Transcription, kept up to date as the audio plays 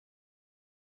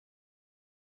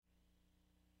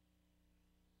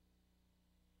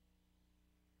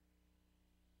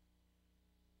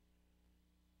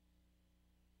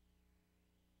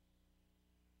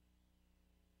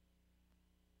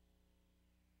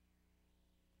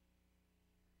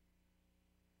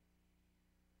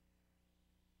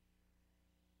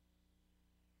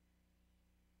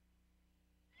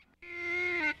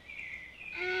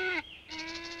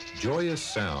joyous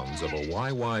sounds of a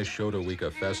Waiwai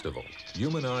Shotawika festival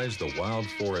humanize the wild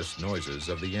forest noises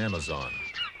of the Amazon.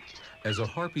 As a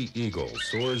harpy eagle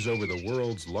soars over the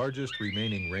world's largest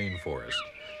remaining rainforest,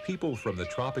 people from the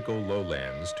tropical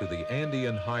lowlands to the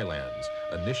Andean highlands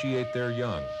initiate their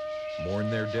young,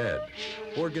 mourn their dead,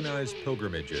 organize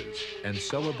pilgrimages, and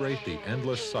celebrate the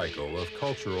endless cycle of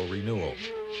cultural renewal.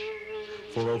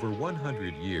 For over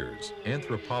 100 years,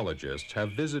 anthropologists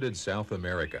have visited South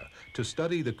America to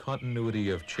study the continuity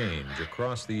of change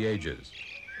across the ages.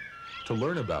 To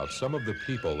learn about some of the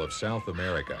people of South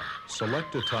America,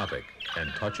 select a topic and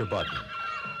touch a button.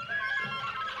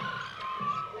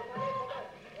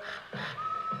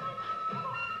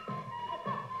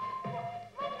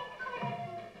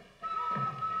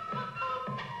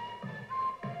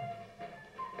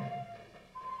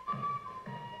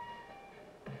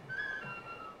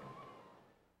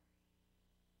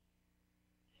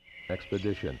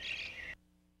 Expedition.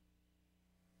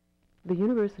 The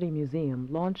University Museum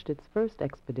launched its first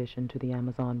expedition to the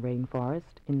Amazon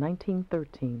rainforest in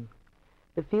 1913.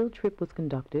 The field trip was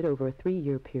conducted over a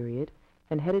 3-year period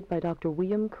and headed by Dr.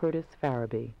 William Curtis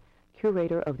Farabee,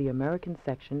 curator of the American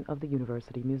section of the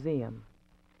University Museum.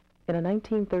 In a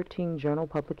 1913 journal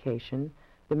publication,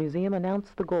 the museum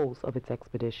announced the goals of its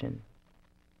expedition.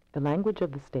 The language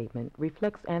of the statement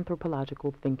reflects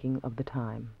anthropological thinking of the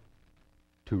time.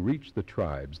 To reach the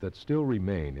tribes that still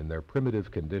remain in their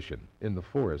primitive condition in the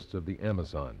forests of the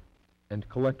Amazon, and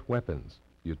collect weapons,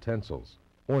 utensils,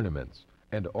 ornaments,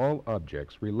 and all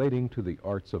objects relating to the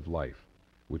arts of life,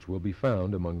 which will be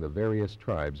found among the various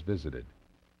tribes visited.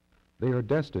 They are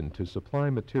destined to supply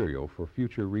material for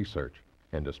future research,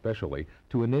 and especially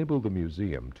to enable the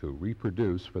museum to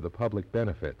reproduce for the public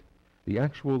benefit the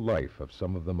actual life of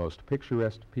some of the most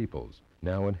picturesque peoples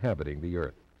now inhabiting the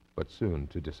earth, but soon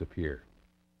to disappear.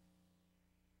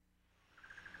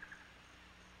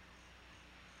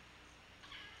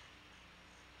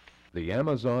 The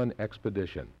Amazon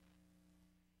Expedition.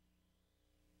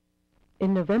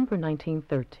 In November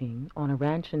 1913, on a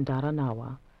ranch in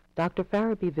Daranawa, Dr.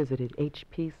 Farabee visited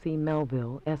H.P.C.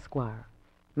 Melville, Esquire,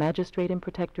 magistrate and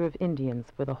protector of Indians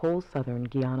for the whole southern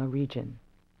Guiana region.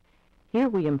 Here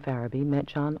William Farabee met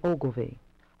John Ogilvie,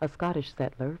 a Scottish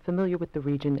settler familiar with the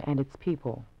region and its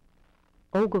people.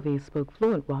 Ogilvie spoke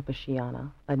fluent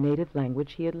Wapashiana, a native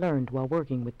language he had learned while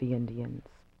working with the Indians.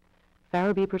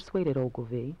 Farabee persuaded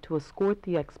Ogilvie to escort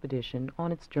the expedition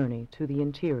on its journey to the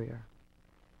interior.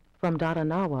 From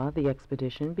Daranawa, the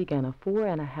expedition began a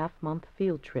 4.5-month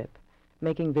field trip,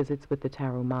 making visits with the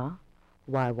Tarahumara,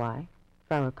 Waiwai,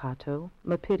 Farakato,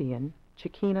 Mapidian,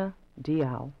 Chikina,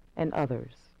 Diao, and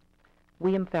others.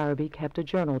 William Farabee kept a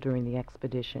journal during the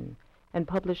expedition and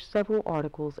published several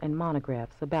articles and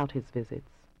monographs about his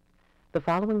visits. The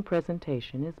following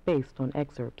presentation is based on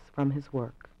excerpts from his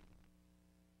work.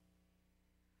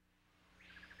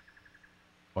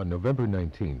 On November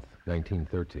 19,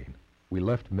 1913, we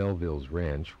left Melville's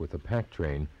ranch with a pack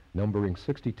train numbering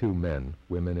 62 men,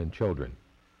 women, and children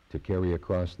to carry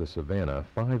across the savannah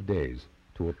 5 days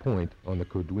to a point on the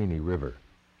Kudwini River.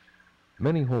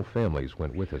 Many whole families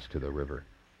went with us to the river,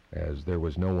 as there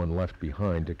was no one left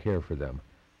behind to care for them.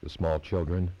 The small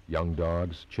children, young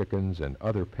dogs, chickens, and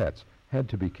other pets had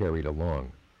to be carried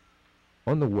along.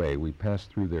 On the way, we passed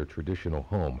through their traditional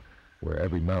home, where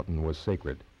every mountain was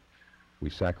sacred. We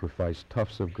sacrificed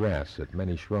tufts of grass at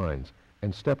many shrines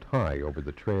and stepped high over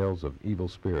the trails of evil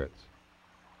spirits.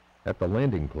 At the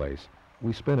landing place,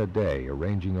 we spent a day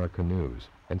arranging our canoes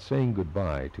and saying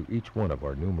goodbye to each one of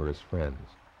our numerous friends.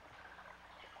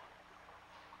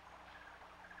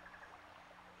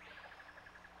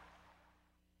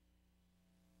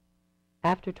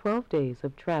 After 12 days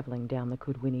of traveling down the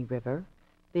Kudwini River,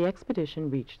 the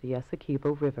expedition reached the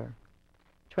Essequibo River.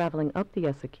 Traveling up the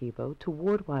Essequibo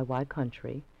toward Waiwai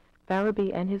country,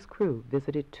 Farabee and his crew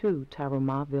visited 2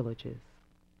 Tarahumara villages.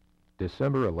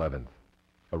 December 11th.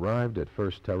 Arrived at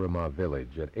First Tarahumara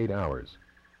village at 8 hours.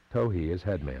 Tohi as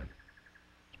headman.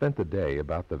 Spent the day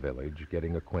about the village,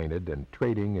 getting acquainted and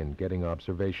trading and getting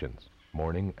observations,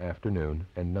 morning, afternoon,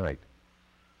 and night.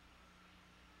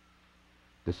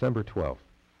 December 12th.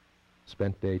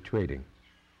 Spent day trading,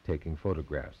 taking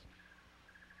photographs.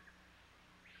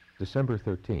 December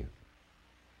 13th.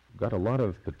 Got a lot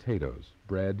of potatoes,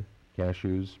 bread,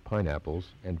 cashews, pineapples,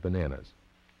 and bananas.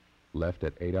 Left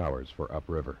at 8 hours for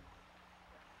upriver.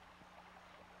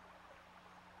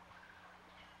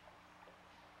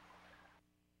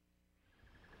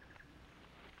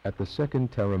 At the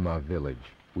second Tarahumara village,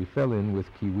 we fell in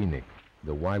with Kiwinik,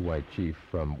 the Waiwai chief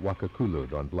from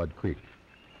Wakakulud on Blood Creek,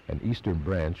 an eastern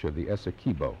branch of the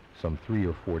Essequibo, some 3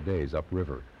 or 4 days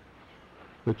upriver.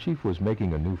 The chief was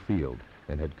making a new field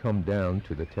and had come down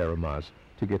to the Taramas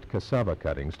to get cassava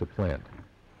cuttings to plant.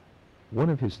 One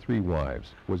of his 3 wives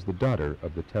was the daughter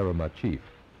of the Tarama chief,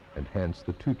 and hence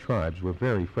the 2 tribes were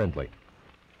very friendly.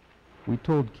 We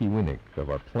told Kiwinik of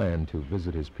our plan to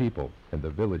visit his people and the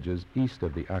villages east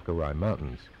of the Akarai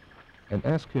Mountains, and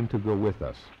asked him to go with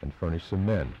us and furnish some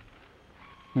men.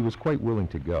 He was quite willing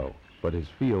to go, but his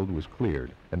field was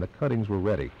cleared and the cuttings were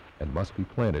ready and must be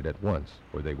planted at once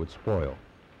or they would spoil.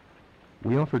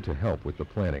 We offered to help with the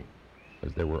planting,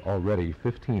 as there were already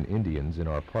 15 Indians in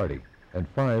our party, and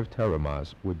 5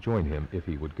 Taramas would join him if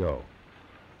he would go.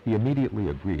 He immediately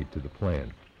agreed to the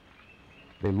plan.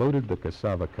 They loaded the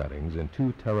cassava cuttings in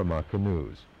 2 Tarama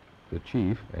canoes. The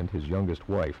chief and his youngest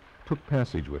wife took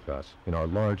passage with us in our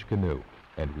large canoe,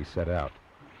 and we set out.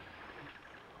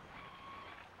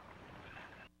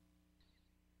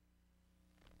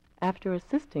 After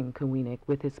assisting Kiwinik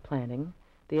with his planning,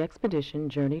 the expedition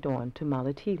journeyed on to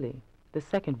Malatili, the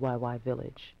second YY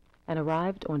village, and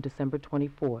arrived on December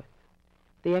 24th.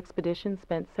 The expedition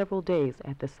spent several days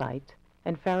at the site,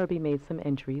 and Farabee made some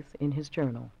entries in his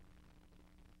journal.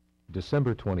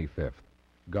 December 25th.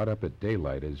 Got up at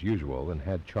daylight as usual and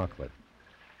had chocolate.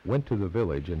 Went to the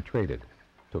village and traded.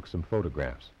 Took some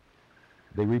photographs.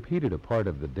 They repeated a part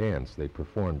of the dance they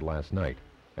performed last night,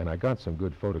 and I got some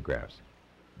good photographs.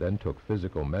 Then took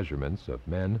physical measurements of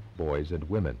men, boys, and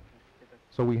women.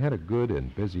 So we had a good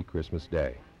and busy Christmas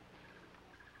day.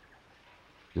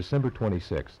 December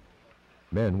 26th.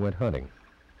 Men went hunting.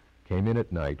 Came in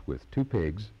at night with 2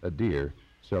 pigs, a deer,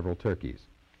 several turkeys.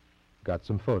 Got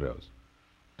some photos.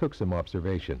 Took some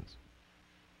observations.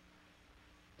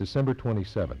 December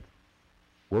 27th.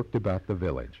 Worked about the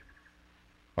village.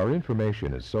 Our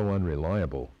information is so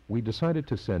unreliable, we decided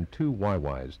to send 2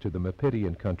 YYs to the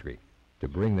Mapitian country to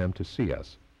bring them to see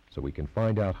us so we can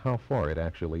find out how far it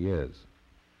actually is.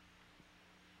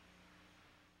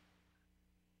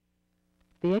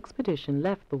 The expedition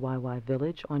left the YY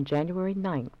village on January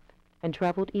 9th and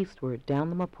traveled eastward down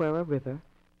the Mapwera River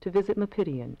to visit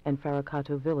Mapitian and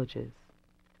Farakato villages.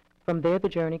 From there the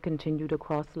journey continued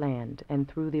across land and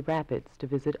through the rapids to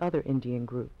visit other Indian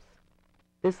groups.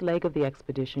 This leg of the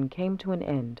expedition came to an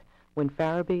end when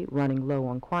Farabee, running low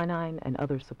on quinine and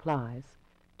other supplies,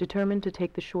 determined to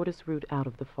take the shortest route out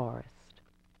of the forest.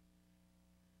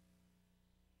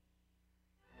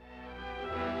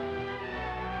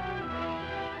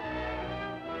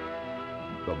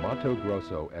 The Mato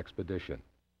Grosso Expedition.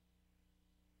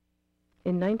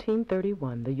 In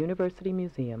 1931, the University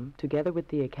Museum, together with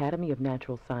the Academy of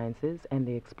Natural Sciences and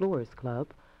the Explorers Club,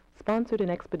 sponsored an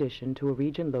expedition to a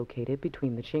region located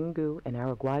between the Xingu and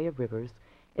Araguaia rivers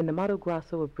in the Mato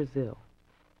Grosso of Brazil.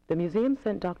 The museum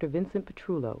sent Dr. Vincent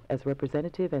Petrullo as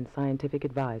representative and scientific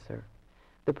advisor.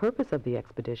 The purpose of the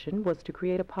expedition was to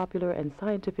create a popular and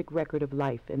scientific record of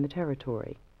life in the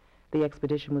territory. The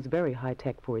expedition was very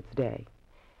high-tech for its day.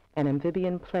 An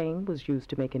amphibian plane was used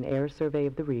to make an air survey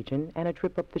of the region and a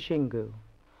trip up the Xingu.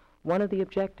 One of the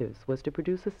objectives was to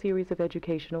produce a series of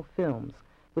educational films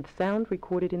with sound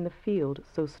recorded in the field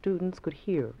so students could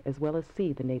hear as well as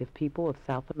see the native people of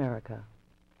South America.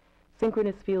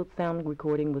 Synchronous field sound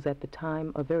recording was at the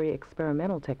time a very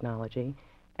experimental technology,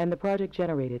 and the project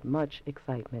generated much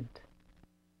excitement.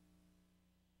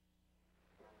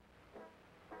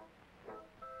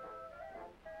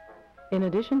 In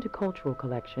addition to cultural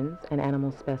collections and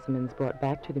animal specimens brought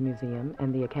back to the museum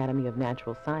and the Academy of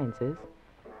Natural Sciences,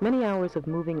 many hours of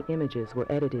moving images were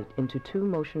edited into 2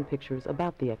 motion pictures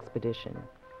about the expedition.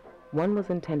 One was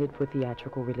intended for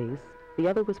theatrical release, the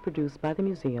other was produced by the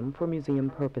museum for museum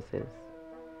purposes.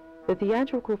 The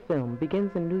theatrical film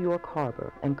begins in New York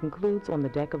Harbor and concludes on the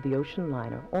deck of the ocean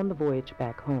liner on the voyage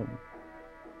back home.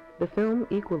 The film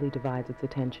equally divides its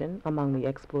attention among the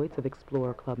exploits of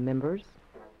Explorer Club members,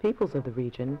 peoples of the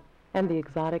region, and the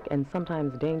exotic and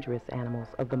sometimes dangerous animals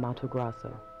of the Mato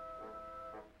Grosso.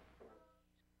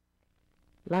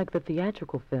 Like the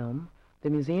theatrical film, the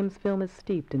museum's film is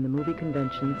steeped in the movie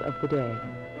conventions of the day.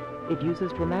 It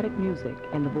uses dramatic music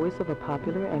and the voice of a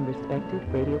popular and respected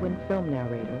radio and film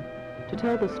narrator to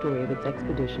tell the story of its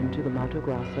expedition to the Mato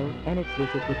Grosso and its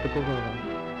visit with the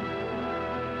gorilla.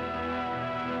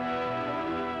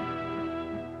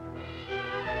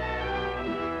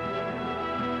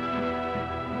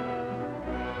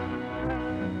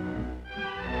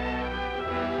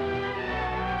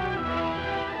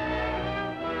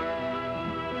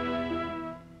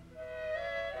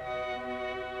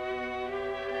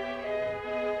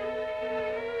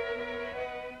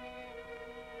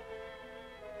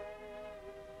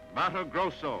 Mato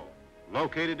Grosso,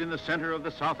 located in the center of the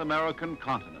South American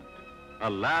continent, a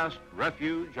last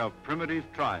refuge of primitive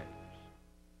tribes.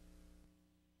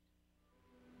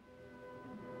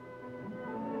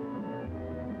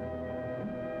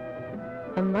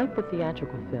 Unlike the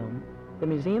theatrical film, the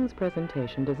museum's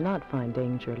presentation does not find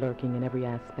danger lurking in every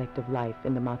aspect of life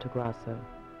in the Mato Grosso.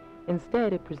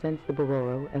 Instead, it presents the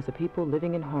Bororo as a people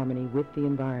living in harmony with the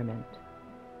environment.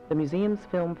 The museum's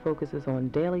film focuses on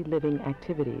daily living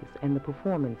activities and the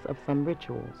performance of some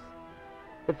rituals.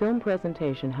 The film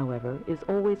presentation, however, is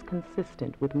always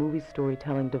consistent with movie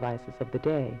storytelling devices of the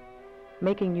day,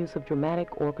 making use of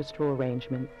dramatic orchestral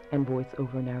arrangements and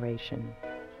voice-over narration.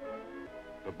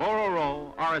 The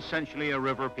Bororo are essentially a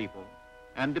river people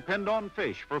and depend on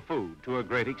fish for food to a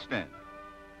great extent.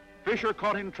 Fish are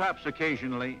caught in traps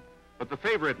occasionally, but the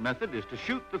favorite method is to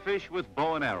shoot the fish with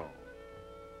bow and arrow.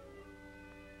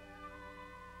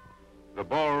 The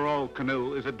Bororo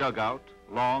canoe is a dugout,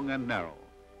 long and narrow.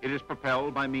 It is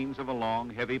propelled by means of a long,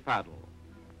 heavy paddle.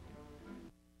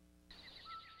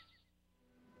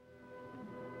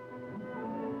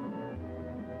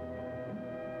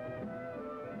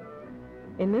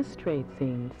 In this trade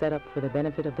scene, set up for the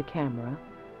benefit of the camera,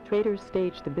 traders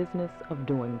stage the business of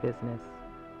doing business.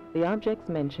 The objects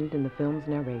mentioned in the film's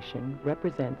narration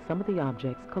represent some of the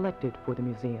objects collected for the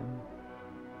museum.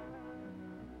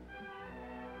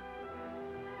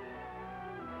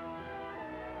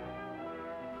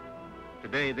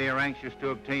 Today they are anxious to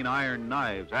obtain iron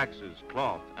knives, axes,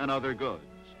 cloth, and other goods.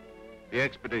 The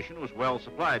expedition was well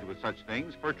supplied with such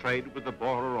things for trade with the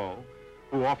Bororo,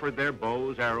 who offered their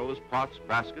bows, arrows, pots,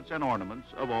 baskets, and ornaments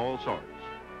of all sorts.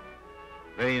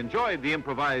 They enjoyed the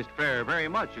improvised fare very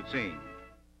much, it seemed.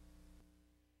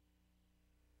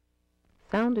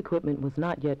 Sound equipment was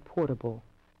not yet portable.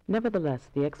 Nevertheless,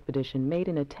 the expedition made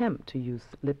an attempt to use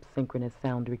lip-synchronous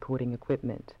sound recording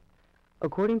equipment.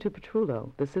 According to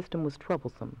Petrullo, the system was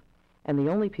troublesome, and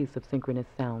the only piece of synchronous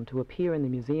sound to appear in the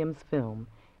museum's film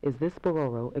is this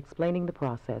Bororo explaining the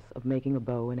process of making a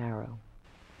bow and arrow.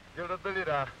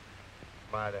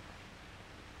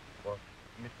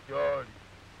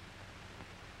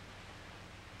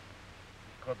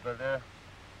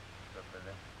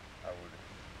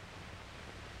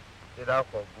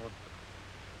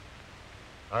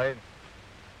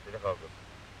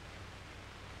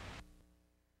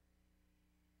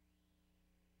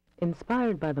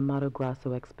 Inspired by the Mato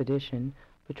Grosso expedition,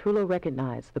 Petrullo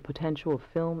recognized the potential of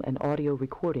film and audio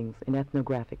recordings in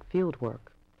ethnographic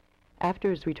fieldwork. After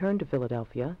his return to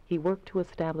Philadelphia, he worked to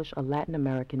establish a Latin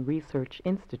American Research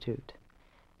Institute.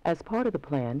 As part of the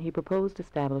plan, he proposed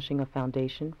establishing a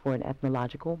foundation for an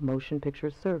ethnological motion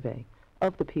picture survey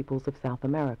of the peoples of South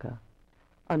America.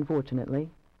 Unfortunately,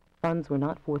 funds were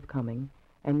not forthcoming,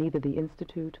 and neither the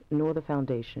Institute nor the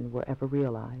foundation were ever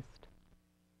realized.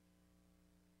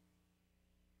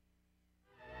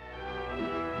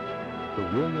 The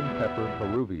William Pepper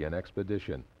Peruvian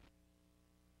Expedition.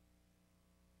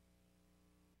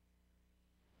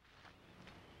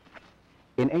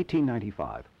 In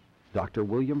 1895, Dr.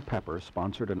 William Pepper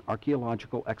sponsored an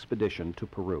archaeological expedition to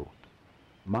Peru.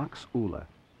 Max Uhle,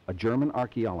 a German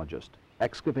archaeologist,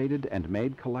 excavated and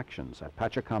made collections at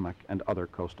Pachacamac and other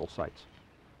coastal sites.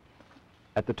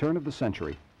 At the turn of the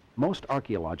century, most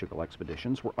archaeological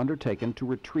expeditions were undertaken to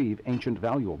retrieve ancient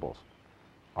valuables.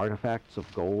 Artifacts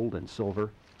of gold and silver,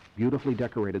 beautifully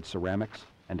decorated ceramics,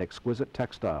 and exquisite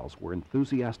textiles were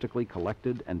enthusiastically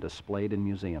collected and displayed in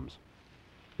museums.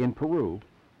 In Peru,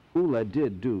 Uhle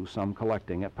did do some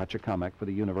collecting at Pachacamac for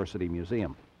the University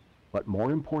Museum, but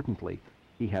more importantly,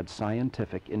 he had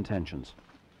scientific intentions.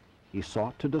 He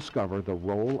sought to discover the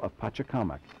role of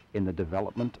Pachacamac in the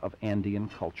development of Andean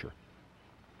culture.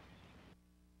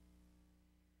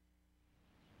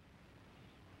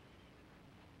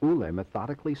 Uhle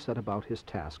methodically set about his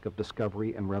task of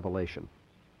discovery and revelation.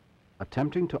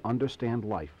 Attempting to understand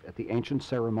life at the ancient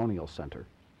ceremonial center,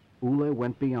 Uhle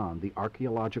went beyond the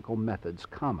archaeological methods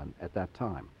common at that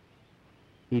time.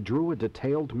 He drew a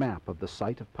detailed map of the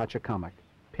site of Pachacamac,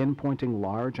 pinpointing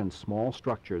large and small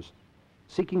structures,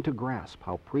 seeking to grasp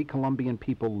how pre-Columbian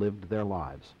people lived their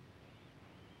lives.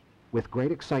 With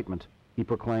great excitement, he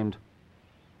proclaimed,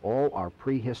 "All our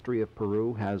prehistory of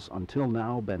Peru has until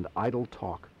now been idle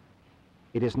talk.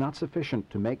 It is not sufficient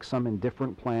to make some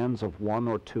indifferent plans of one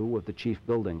or two of the chief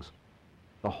buildings.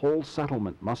 The whole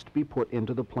settlement must be put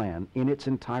into the plan in its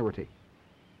entirety.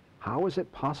 How is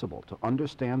it possible to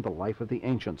understand the life of the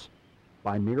ancients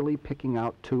by merely picking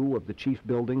out two of the chief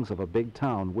buildings of a big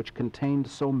town which contained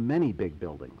so many big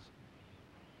buildings?"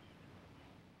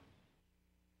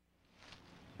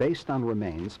 Based on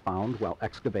remains found while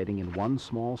excavating in one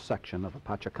small section of a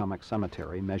Pachacamac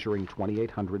cemetery measuring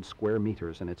 2,800 square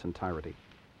meters in its entirety,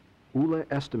 Ule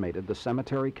estimated the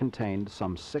cemetery contained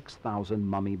some 6,000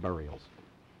 mummy burials.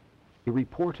 He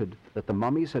reported that the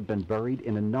mummies had been buried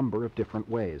in a number of different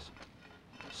ways.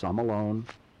 Some alone,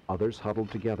 others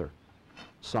huddled together.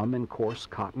 Some in coarse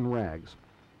cotton rags,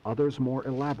 others more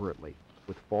elaborately,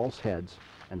 with false heads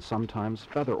and sometimes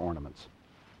feather ornaments.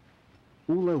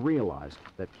 Ule realized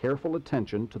that careful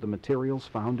attention to the materials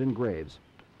found in graves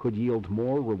could yield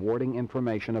more rewarding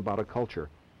information about a culture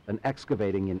than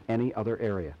excavating in any other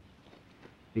area.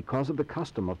 Because of the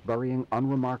custom of burying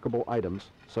unremarkable items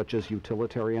such as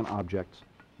utilitarian objects,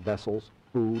 vessels,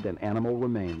 food, and animal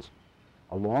remains,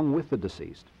 along with the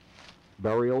deceased,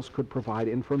 burials could provide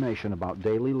information about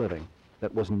daily living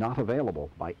that was not available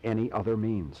by any other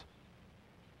means.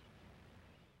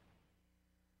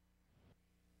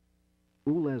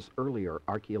 Ule's earlier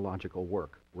archaeological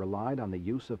work relied on the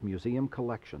use of museum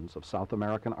collections of South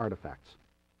American artifacts.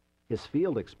 His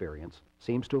field experience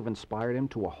seems to have inspired him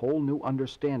to a whole new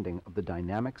understanding of the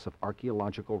dynamics of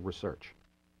archaeological research.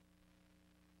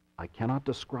 I cannot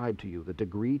describe to you the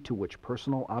degree to which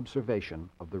personal observation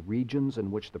of the regions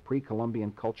in which the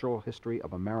pre-Columbian cultural history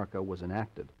of America was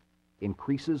enacted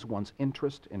increases one's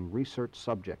interest in research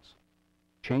subjects,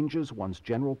 changes one's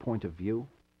general point of view,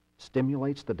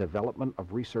 stimulates the development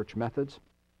of research methods,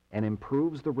 and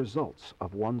improves the results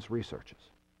of one's researches.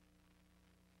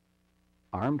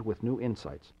 Armed with new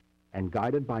insights, and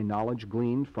guided by knowledge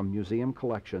gleaned from museum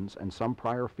collections and some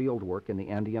prior field work in the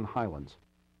Andean highlands,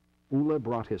 Ule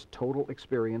brought his total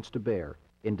experience to bear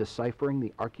in deciphering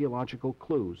the archaeological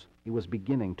clues he was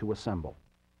beginning to assemble.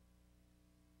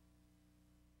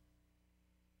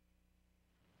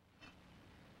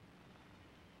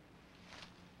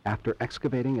 After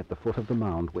excavating at the foot of the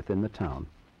mound within the town,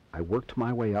 I worked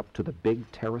my way up to the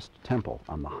big terraced temple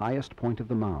on the highest point of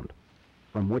the mound,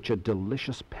 from which a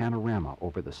delicious panorama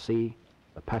over the sea,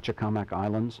 the Pachacamac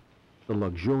Islands, the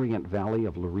luxuriant valley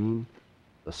of Lorene,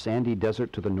 the sandy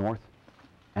desert to the north,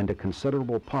 and a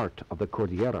considerable part of the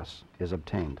Cordilleras is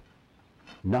obtained.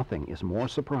 Nothing is more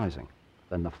surprising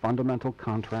than the fundamental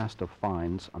contrast of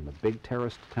finds on the big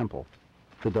terraced temple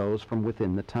to those from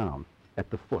within the town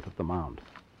at the foot of the mound.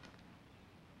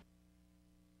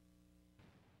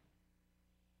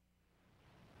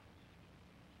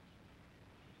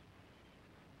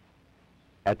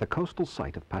 At the coastal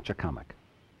site of Pachacamac,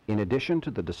 in addition to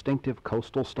the distinctive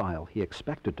coastal style he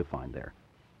expected to find there,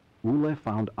 Ule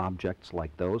found objects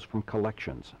like those from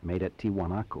collections made at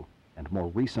Tiwanaku and more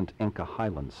recent Inca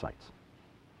highland sites.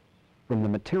 From the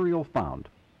material found,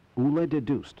 Ule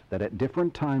deduced that at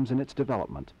different times in its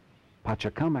development,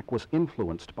 Pachacamac was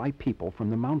influenced by people from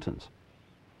the mountains.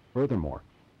 Furthermore,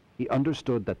 he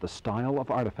understood that the style of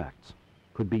artifacts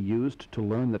could be used to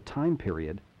learn the time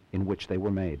period in which they were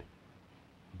made.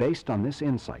 Based on this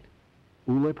insight,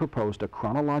 Ule proposed a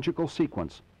chronological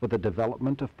sequence for the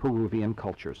development of Peruvian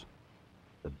cultures.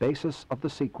 The basis of the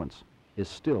sequence is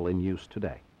still in use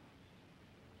today.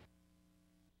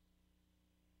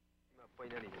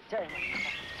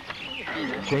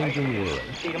 Changing world.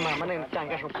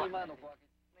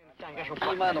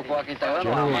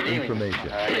 General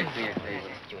information.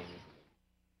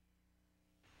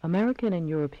 American and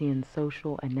European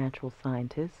social and natural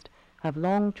scientists have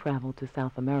long traveled to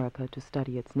South America to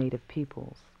study its native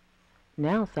peoples.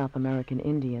 Now South American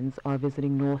Indians are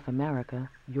visiting North America,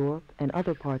 Europe, and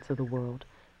other parts of the world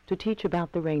to teach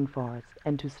about the rainforest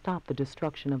and to stop the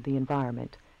destruction of the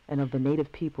environment and of the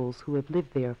native peoples who have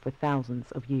lived there for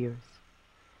thousands of years.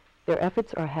 Their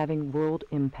efforts are having world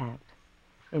impact.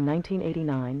 In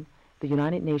 1989, the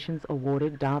United Nations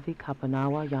awarded Davi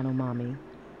Kapanawa Yanomami,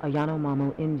 a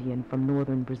Yanomamo Indian from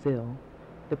northern Brazil,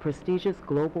 the prestigious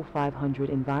Global 500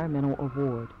 Environmental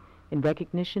Award in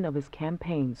recognition of his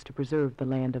campaigns to preserve the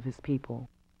land of his people.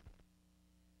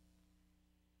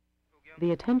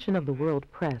 The attention of the world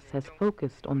press has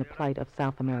focused on the plight of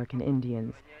South American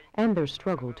Indians and their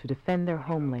struggle to defend their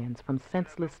homelands from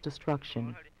senseless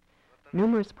destruction.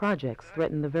 Numerous projects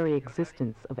threaten the very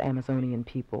existence of Amazonian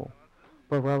people.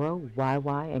 Bororo,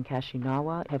 Waiwai, and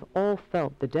Kashinawa have all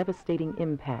felt the devastating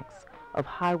impacts of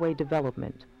highway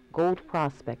development, gold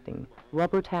prospecting,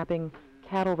 rubber tapping,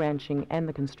 cattle ranching, and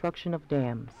the construction of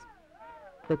dams.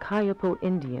 The Kayapo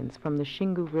Indians from the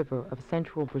Xingu River of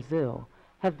central Brazil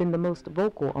have been the most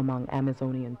vocal among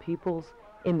Amazonian peoples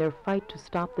in their fight to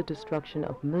stop the destruction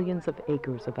of millions of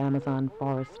acres of Amazon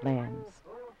forest lands.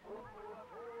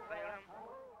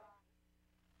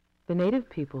 The native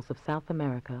peoples of South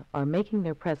America are making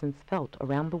their presence felt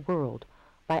around the world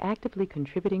by actively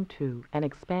contributing to and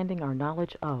expanding our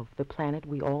knowledge of the planet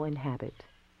we all inhabit.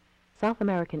 South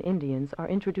American Indians are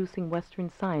introducing Western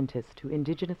scientists to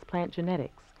indigenous plant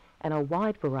genetics and a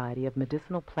wide variety of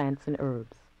medicinal plants and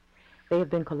herbs. They have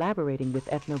been collaborating with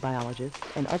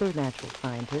ethnobiologists and other natural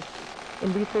scientists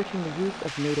in researching the use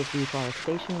of native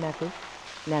reforestation methods,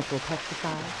 natural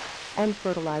pesticides, and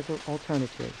fertilizer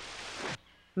alternatives.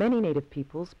 Many native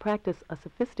peoples practice a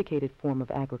sophisticated form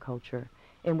of agriculture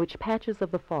in which patches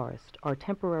of the forest are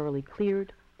temporarily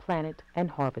cleared, planted, and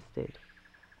harvested.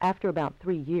 After about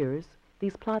 3 years,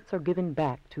 these plots are given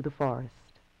back to the forest.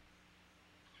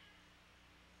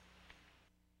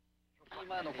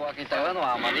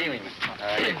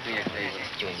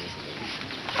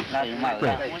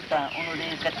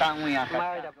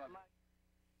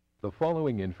 The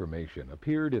following information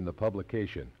appeared in the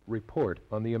publication Report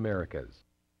on the Americas.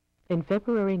 In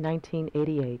February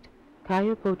 1988,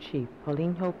 Kayapo chief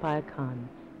Paulinho Payakan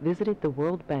visited the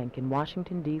World Bank in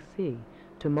Washington, D.C.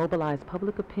 to mobilize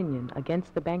public opinion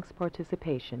against the bank's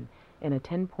participation in a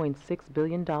 $10.6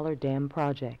 billion dam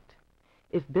project.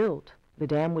 If built, the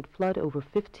dam would flood over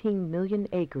 15 million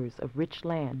acres of rich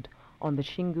land on the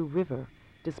Xingu River,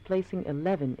 displacing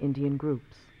 11 Indian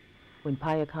groups. When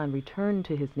Payakan returned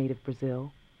to his native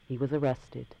Brazil, he was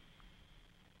arrested.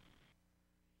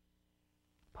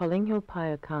 Paulinho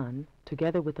Payakan,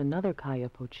 together with another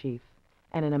Kayapo chief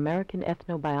and an American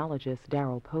ethnobiologist,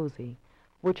 Darrell Posey,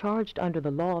 were charged under the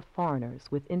law of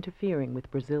foreigners with interfering with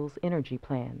Brazil's energy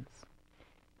plans.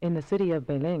 In the city of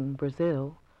Belém,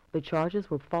 Brazil, the charges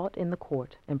were fought in the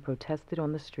court and protested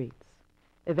on the streets.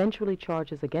 Eventually,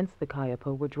 charges against the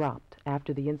Kayapo were dropped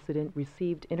after the incident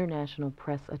received international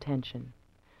press attention.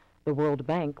 The World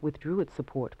Bank withdrew its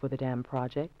support for the dam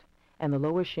project, and the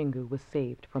lower Xingu was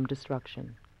saved from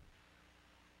destruction.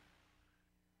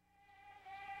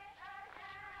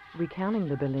 Recounting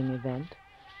the Belém event,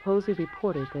 Posey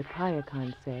reported that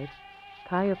Payakan said,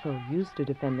 "Kayapo used to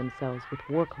defend themselves with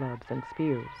war clubs and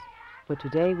spears, but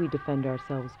today we defend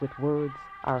ourselves with words,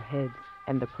 our heads,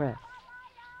 and the press."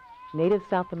 Native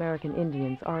South American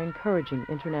Indians are encouraging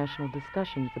international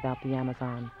discussions about the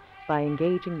Amazon by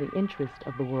engaging the interest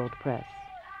of the world press.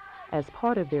 As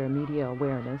part of their media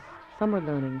awareness, some are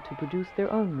learning to produce their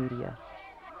own media.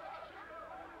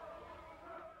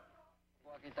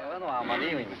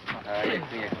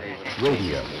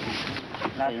 Radio.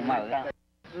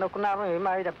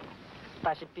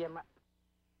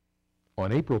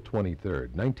 On April 23,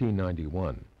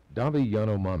 1991, Davi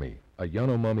Yanomami, a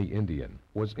Yanomami Indian,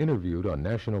 was interviewed on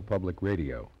National Public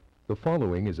Radio. The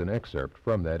following is an excerpt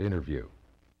from that interview.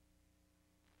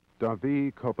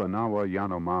 Davi Kopanawa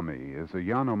Yanomami is a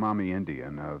Yanomami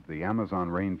Indian of the Amazon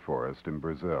rainforest in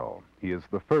Brazil. He is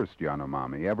the first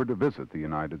Yanomami ever to visit the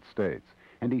United States,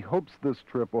 and he hopes this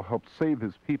trip will help save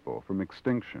his people from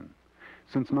extinction.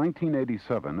 Since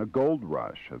 1987, a gold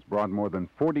rush has brought more than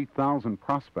 40,000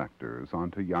 prospectors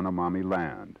onto Yanomami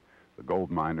land. The gold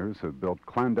miners have built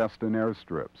clandestine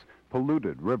airstrips,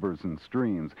 polluted rivers and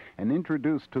streams, and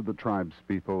introduced to the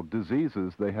tribespeople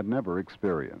diseases they had never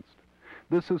experienced.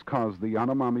 This has caused the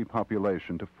Yanomami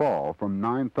population to fall from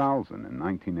 9,000 in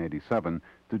 1987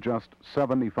 to just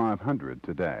 7,500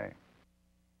 today.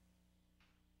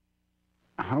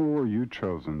 How were you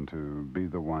chosen to be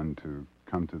the one to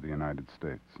come to the United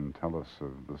States and tell us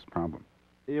of this problem?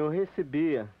 Eu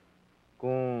recebia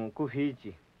com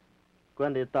Covid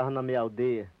quando eu estava na minha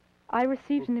aldeia. I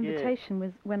received an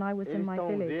invitation when I was in my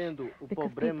village because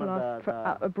people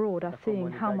abroad are seeing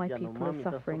how my people are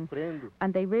suffering,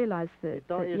 and they realize that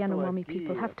Yanomami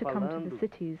people have to come to the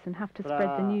cities and have to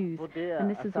spread the news, and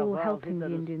this is all helping the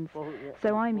Indians.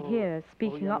 So I'm here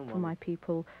speaking up for my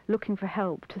people, looking for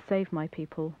help to save my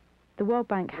people. The World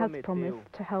Bank has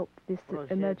promised to help this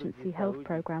emergency health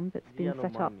program that's been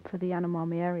set up for the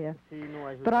Yanomami area.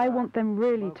 But I want them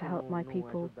really to help my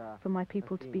people, for my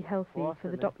people to be healthy, for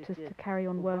the doctors to carry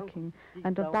on working,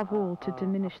 and above all, to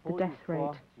diminish the death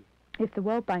rate. If the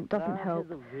World Bank doesn't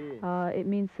help, it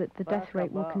means that the death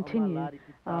rate will continue.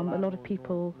 A lot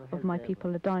of my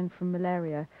people are dying from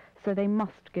malaria, so they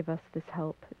must give us this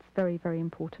help. It's very, very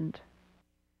important.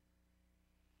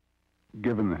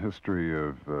 Given the history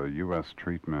of U.S.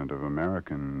 treatment of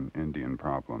American Indian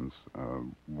problems,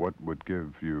 what would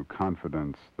give you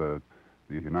confidence that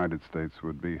the United States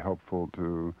would be helpful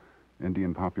to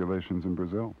Indian populations in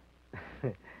Brazil?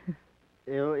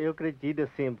 Eu acredito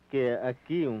assim, porque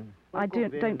aqui I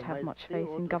don't have much faith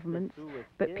in governments,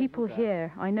 but people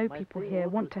here, I know people here,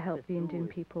 want to help the Indian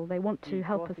people. They want to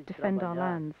help us defend our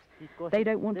lands. They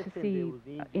don't want to see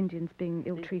Indians being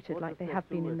ill-treated like they have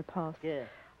been in the past.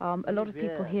 A lot of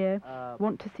people here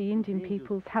want to see Indian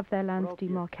peoples have their lands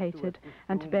demarcated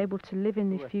and to be able to live in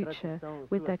the future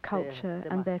with their culture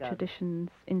and their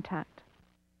traditions intact.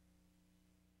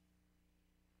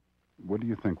 What do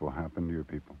you think will happen to your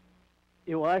people?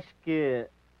 Eu acho que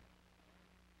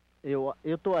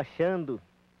eu tô achando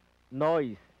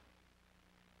nós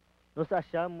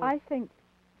achamos. I think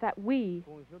that we,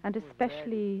 and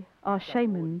especially our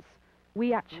shamans,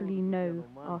 we actually know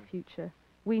our future.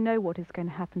 We know what is going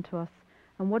to happen to us,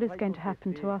 and what is going to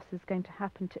happen to us is going to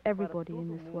happen to everybody in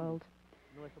this world.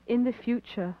 In the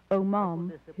future,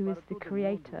 Omam, who is the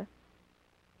creator,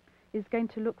 is going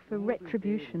to look for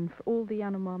retribution for all the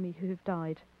Yanomami who have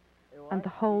died, and the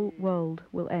whole world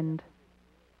will end.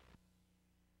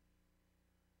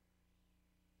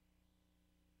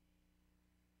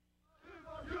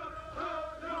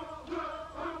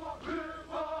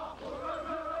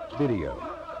 Video.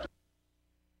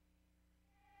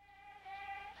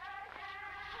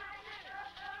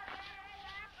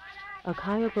 A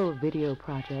Kayapo video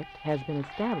project has been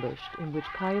established in which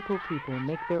Kayapo people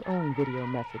make their own video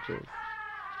messages.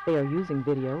 They are using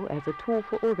video as a tool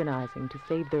for organizing to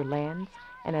save their lands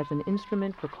and as an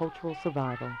instrument for cultural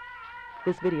survival.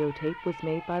 This videotape was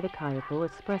made by the Kayapo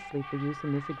expressly for use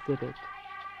in this exhibit.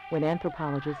 When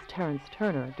anthropologist Terence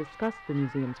Turner discussed the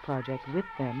museum's project with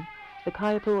them, the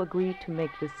Kayapo agreed to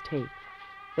make this tape.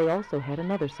 They also had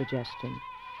another suggestion.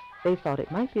 They thought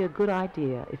it might be a good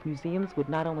idea if museums would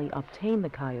not only obtain the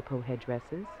Kayapo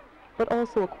headdresses, but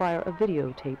also acquire a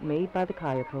videotape made by the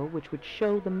Kayapo which would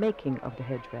show the making of the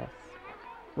headdress.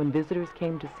 When visitors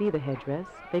came to see the headdress,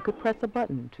 they could press a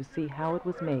button to see how it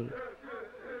was made.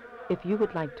 If you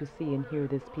would like to see and hear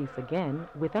this piece again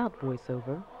without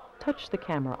voiceover, touch the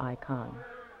camera icon.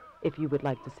 If you would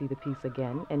like to see the piece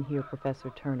again and hear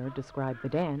Professor Turner describe the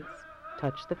dance,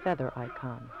 touch the feather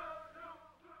icon.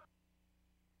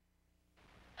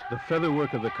 The feather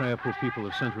work of the Kayapo people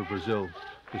of central Brazil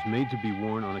is made to be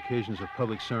worn on occasions of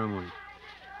public ceremony.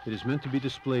 It is meant to be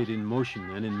displayed in motion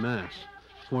and in mass,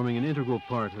 forming an integral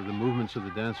part of the movements of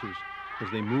the dancers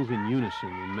as they move in unison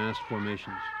in massed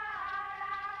formations.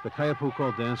 The Kayapo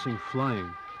call dancing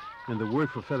flying, and the word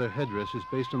for feather headdress is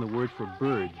based on the word for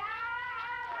bird.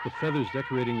 The feathers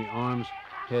decorating the arms,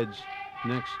 heads,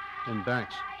 necks, and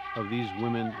backs of these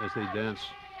women as they dance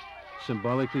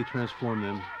symbolically transform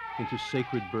them into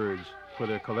sacred birds for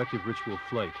their collective ritual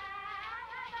flight.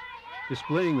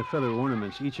 Displaying the feather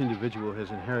ornaments each individual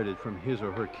has inherited from his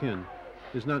or her kin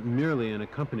is not merely an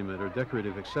accompaniment or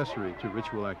decorative accessory to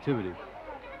ritual activity.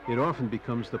 It often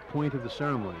becomes the point of the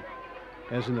ceremony,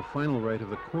 as in the final rite of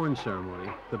the corn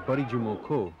ceremony, the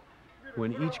Barijumoko,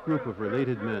 when each group of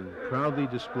related men proudly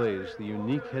displays the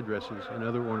unique headdresses and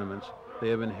other ornaments they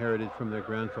have inherited from their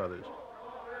grandfathers.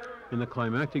 In the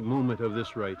climactic moment of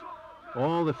this rite,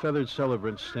 all the feathered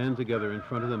celebrants stand together in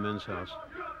front of the men's house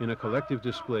in a collective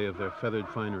display of their feathered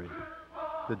finery.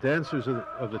 The dancers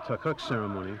of the Takuk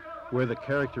ceremony wear the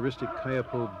characteristic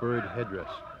Kayapo bird headdress.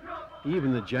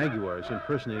 Even the jaguars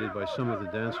impersonated by some of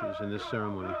the dancers in this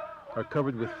ceremony are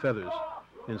covered with feathers,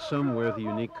 and some wear the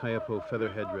unique Kayapo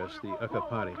feather headdress, the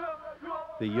akapari.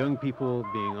 The young people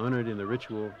being honored in the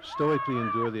ritual stoically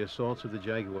endure the assaults of the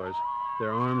jaguars,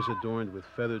 their arms adorned with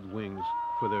feathered wings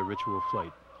for their ritual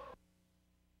flight.